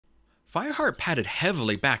Fireheart padded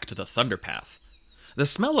heavily back to the Thunderpath. The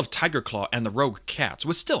smell of Tigerclaw and the rogue cats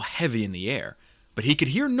was still heavy in the air, but he could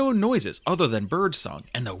hear no noises other than birdsong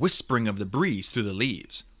and the whispering of the breeze through the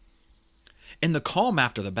leaves. In the calm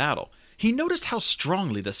after the battle, he noticed how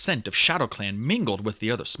strongly the scent of ShadowClan mingled with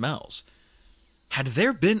the other smells. Had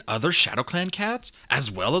there been other ShadowClan cats,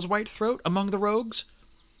 as well as Whitethroat, among the rogues?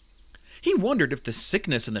 He wondered if the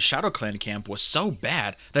sickness in the ShadowClan camp was so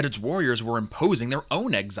bad that its warriors were imposing their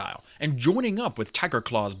own exile and joining up with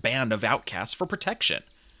Tigerclaw's band of outcasts for protection.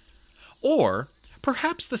 Or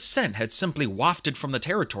perhaps the scent had simply wafted from the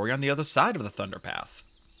territory on the other side of the Thunderpath.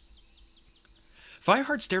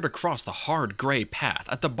 Fireheart stared across the hard gray path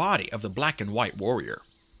at the body of the black and white warrior.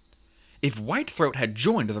 If Whitethroat had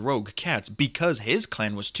joined the rogue cats because his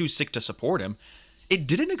clan was too sick to support him, it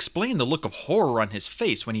didn't explain the look of horror on his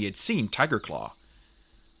face when he had seen Tigerclaw.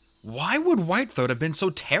 Why would Whitethroat have been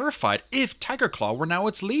so terrified if Tigerclaw were now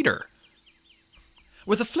its leader?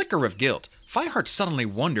 With a flicker of guilt, Fireheart suddenly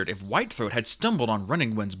wondered if Whitethroat had stumbled on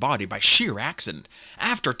Running Wind's body by sheer accident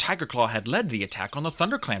after Tigerclaw had led the attack on the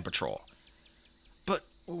ThunderClan patrol. But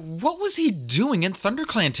what was he doing in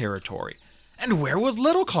ThunderClan territory? And where was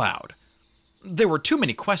Little Cloud? There were too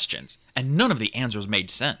many questions, and none of the answers made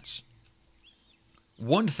sense.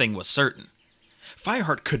 One thing was certain.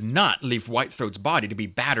 Fireheart could not leave Whitethroat's body to be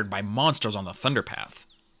battered by monsters on the Thunderpath.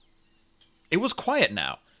 It was quiet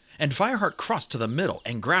now, and Fireheart crossed to the middle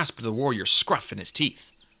and grasped the warrior's scruff in his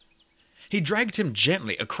teeth. He dragged him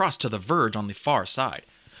gently across to the verge on the far side,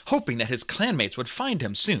 hoping that his clanmates would find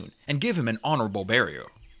him soon and give him an honorable burial.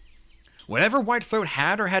 Whatever Whitethroat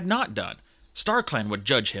had or had not done, StarClan would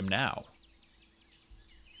judge him now.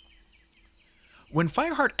 When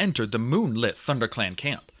Fireheart entered the moonlit ThunderClan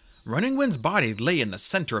camp, Running Wind's body lay in the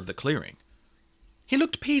center of the clearing. He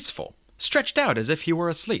looked peaceful, stretched out as if he were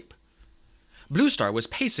asleep. Bluestar was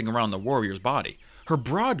pacing around the warrior's body, her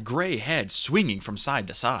broad gray head swinging from side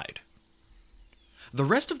to side. The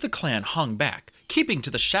rest of the clan hung back, keeping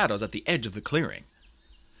to the shadows at the edge of the clearing.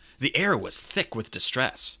 The air was thick with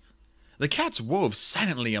distress. The cats wove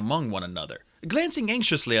silently among one another, glancing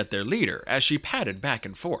anxiously at their leader as she padded back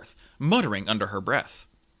and forth, muttering under her breath.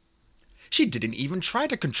 She didn't even try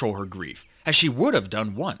to control her grief, as she would have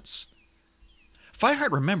done once.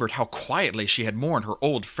 Fireheart remembered how quietly she had mourned her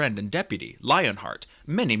old friend and deputy, Lionheart,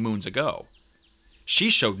 many moons ago. She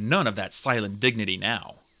showed none of that silent dignity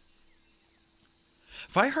now.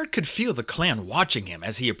 Fireheart could feel the clan watching him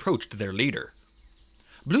as he approached their leader.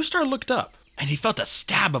 Bluestar looked up, and he felt a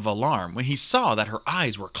stab of alarm when he saw that her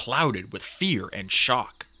eyes were clouded with fear and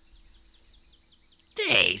shock.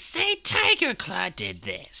 "They say Tigerclaw did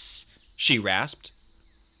this," she rasped.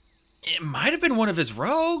 "It might have been one of his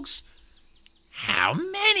rogues." "How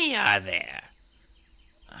many are there?"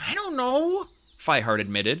 "I don't know," Fireheart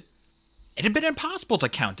admitted. It had been impossible to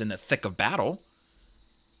count in the thick of battle.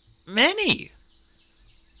 "Many."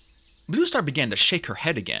 Bluestar began to shake her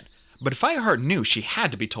head again, but Fireheart knew she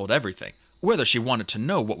had to be told everything, whether she wanted to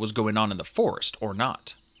know what was going on in the forest or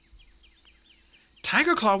not.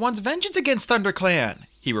 "Tigerclaw wants vengeance against ThunderClan,"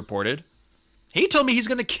 he reported. "He told me he's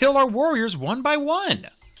going to kill our warriors one by one."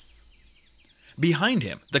 Behind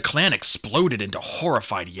him, the clan exploded into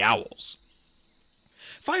horrified yowls.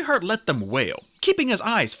 Fireheart let them wail, keeping his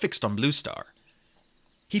eyes fixed on Bluestar.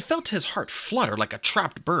 He felt his heart flutter like a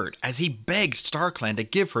trapped bird as he begged StarClan to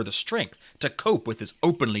give her the strength to cope with his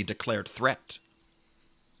openly declared threat.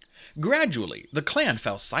 Gradually, the clan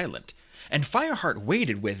fell silent, and Fireheart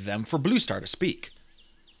waited with them for Bluestar to speak.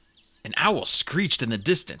 An owl screeched in the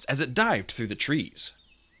distance as it dived through the trees.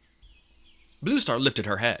 Bluestar lifted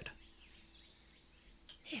her head.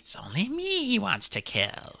 "It's only me he wants to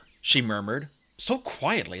kill," she murmured, so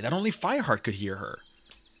quietly that only Fireheart could hear her.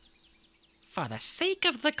 "For the sake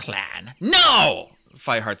of the clan." "No!"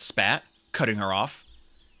 Fireheart spat, cutting her off.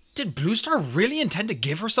 Did Bluestar really intend to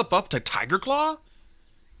give herself up to Tigerclaw?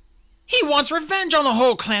 "He wants revenge on the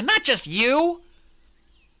whole clan, not just you!"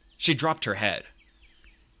 She dropped her head.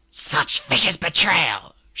 "Such vicious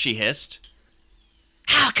betrayal," she hissed.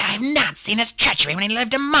 "How could I have not seen his treachery when he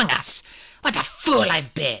lived among us? What a fool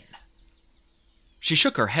I've been!" She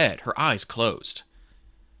shook her head, her eyes closed.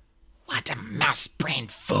 "What a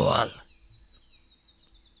mouse-brained fool!"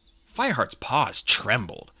 Fireheart's paws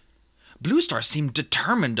trembled. Bluestar seemed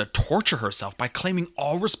determined to torture herself by claiming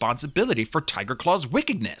all responsibility for Tigerclaw's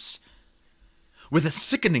wickedness. With a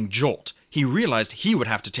sickening jolt, he realized he would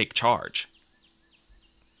have to take charge.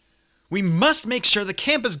 "We must make sure the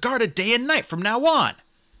camp is guarded day and night from now on.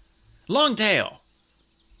 Longtail."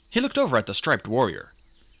 He looked over at the striped warrior.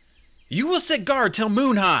 "You will sit guard till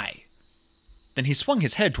moon high." Then he swung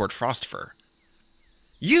his head toward Frostfur.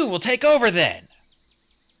 You will take over then.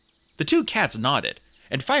 The two cats nodded,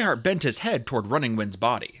 and Fireheart bent his head toward Running Wind's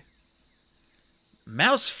body.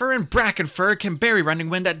 Mousefur and Brackenfur can bury Running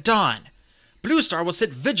Wind at dawn. Bluestar will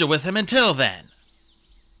sit vigil with him until then.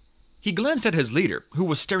 He glanced at his leader, who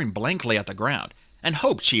was staring blankly at the ground, and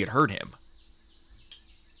hoped she had heard him.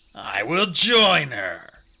 I will join her,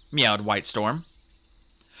 meowed Whitestorm.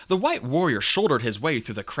 The White Warrior shouldered his way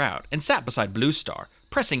through the crowd and sat beside Bluestar,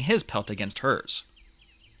 pressing his pelt against hers.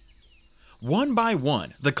 One by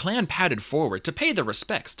one, the clan padded forward to pay their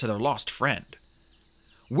respects to their lost friend.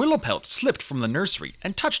 Willowpelt slipped from the nursery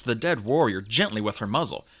and touched the dead warrior gently with her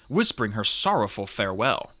muzzle, whispering her sorrowful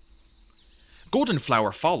farewell.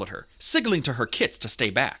 Goldenflower followed her, signaling to her kits to stay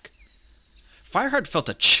back. Fireheart felt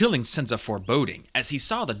a chilling sense of foreboding as he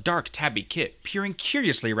saw the dark tabby kit peering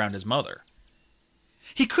curiously around his mother.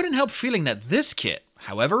 He couldn't help feeling that this kit,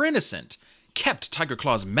 however innocent, kept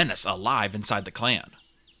Tigerclaw's menace alive inside the clan.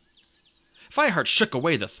 Fireheart shook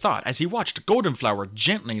away the thought as he watched Goldenflower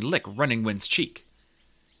gently lick Running Wind's cheek.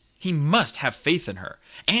 He must have faith in her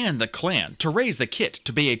and the clan to raise the kit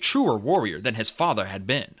to be a truer warrior than his father had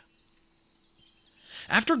been.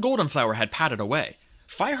 After Goldenflower had padded away,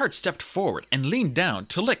 Fireheart stepped forward and leaned down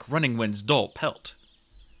to lick Running Wind's dull pelt.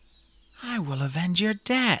 I will avenge your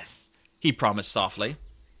death, he promised softly.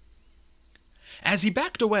 As he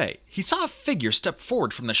backed away, he saw a figure step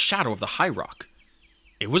forward from the shadow of the high rock.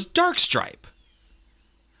 It was Darkstripe.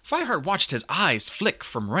 Fireheart watched his eyes flick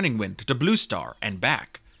from Running Wind to Bluestar and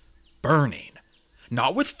back, burning,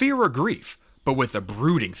 not with fear or grief, but with a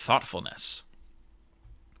brooding thoughtfulness.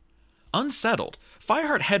 Unsettled,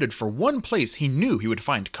 Fireheart headed for one place he knew he would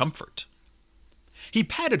find comfort. He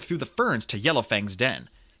padded through the ferns to Yellowfang's den,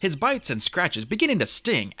 his bites and scratches beginning to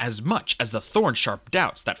sting as much as the thorn-sharp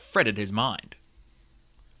doubts that fretted his mind.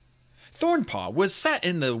 Thornpaw was sat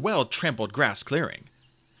in the well-trampled grass clearing.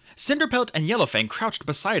 Cinderpelt and Yellowfang crouched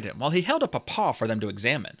beside him while he held up a paw for them to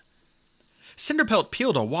examine. Cinderpelt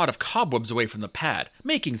peeled a wad of cobwebs away from the pad,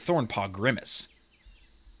 making Thornpaw grimace.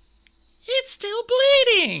 It's still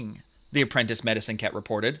bleeding, the apprentice medicine cat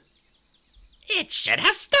reported. It should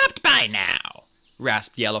have stopped by now,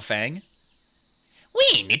 rasped Yellowfang.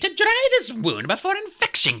 We need to dry this wound before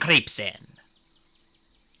infection creeps in.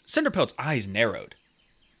 Cinderpelt's eyes narrowed.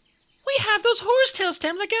 We have those horsetail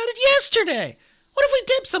stems I gathered yesterday. What if we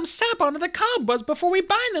dip some sap onto the cobwebs before we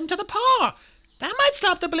bind them to the paw? That might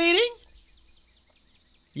stop the bleeding.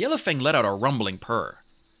 Yellowfang let out a rumbling purr.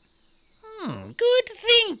 Good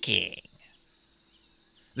thinking.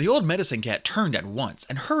 The old medicine cat turned at once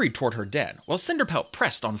and hurried toward her den, while Cinderpelt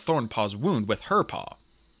pressed on Thornpaw's wound with her paw.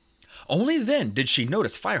 Only then did she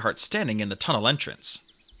notice Fireheart standing in the tunnel entrance.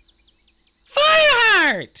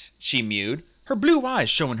 Fireheart! She mewed, her blue eyes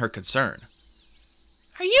showing her concern.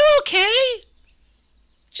 Are you okay?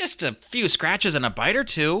 Just a few scratches and a bite or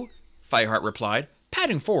two, Fireheart replied,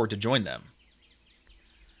 padding forward to join them.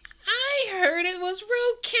 I heard it was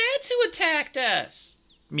rogue cats who attacked us,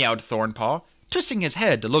 meowed Thornpaw, twisting his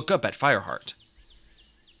head to look up at Fireheart.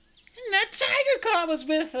 And that Tigerclaw was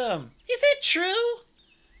with them. Is it true?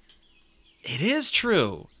 It is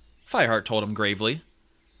true, Fireheart told him gravely.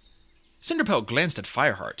 Cinderpelt glanced at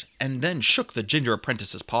Fireheart and then shook the ginger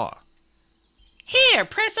apprentice's paw. Here,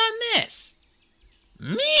 press on this.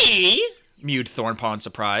 Me? Mewed Thornpaw in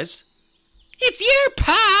surprise. It's your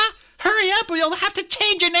paw! Hurry up or you'll have to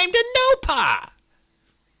change your name to No Paw!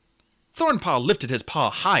 Thornpaw lifted his paw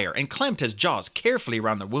higher and clamped his jaws carefully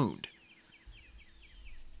around the wound.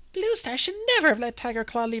 Bluestar should never have let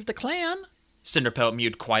Tigerclaw leave the clan, Cinderpelt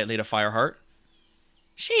mewed quietly to Fireheart.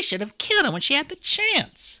 She should have killed him when she had the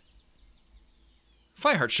chance.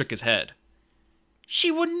 Fireheart shook his head. She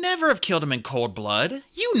would never have killed him in cold blood.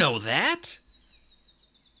 You know that.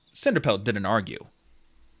 Cinderpelt didn't argue.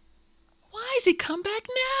 Why has he come back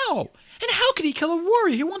now? And how could he kill a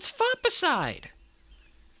warrior he once fought beside?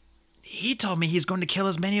 He told me he's going to kill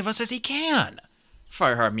as many of us as he can,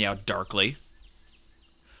 Fireheart meowed darkly.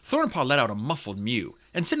 Thornpaw let out a muffled mew,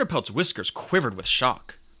 and Cinderpelt's whiskers quivered with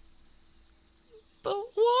shock. But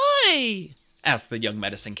why? Asked the young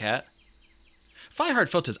medicine cat. Fireheart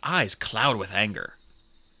felt his eyes cloud with anger.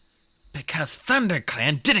 Because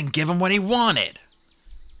ThunderClan didn't give him what he wanted.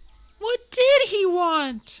 What did he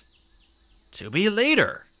want? To be a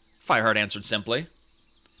leader, Fireheart answered simply.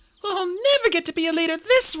 Well, he'll never get to be a leader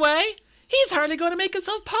this way. He's hardly going to make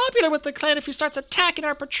himself popular with the clan if he starts attacking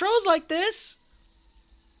our patrols like this.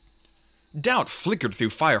 Doubt flickered through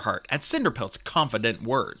Fireheart at Cinderpelt's confident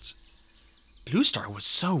words. Bluestar was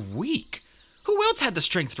so weak. Who else had the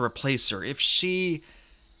strength to replace her if she...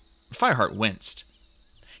 Fireheart winced.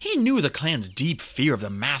 He knew the clan's deep fear of the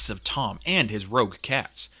massive Tom and his rogue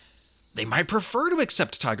cats. They might prefer to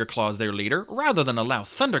accept Tigerclaw as their leader rather than allow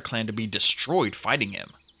ThunderClan to be destroyed fighting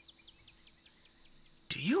him.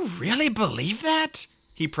 Do you really believe that?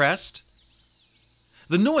 He pressed.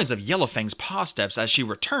 The noise of Yellowfang's paw steps as she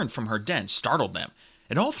returned from her den startled them,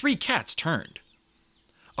 and all three cats turned.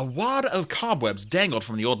 A wad of cobwebs dangled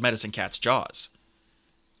from the old medicine cat's jaws.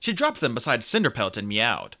 She dropped them beside Cinderpelt and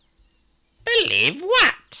meowed. Believe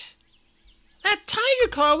what? That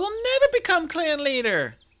Tigerclaw will never become clan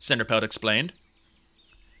leader, Cinderpelt explained.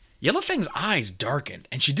 Yellowfang's eyes darkened,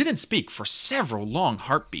 and she didn't speak for several long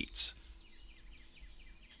heartbeats.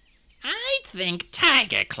 I think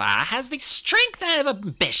Tigerclaw has the strength and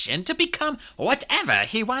ambition to become whatever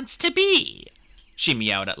he wants to be, she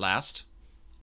meowed at last.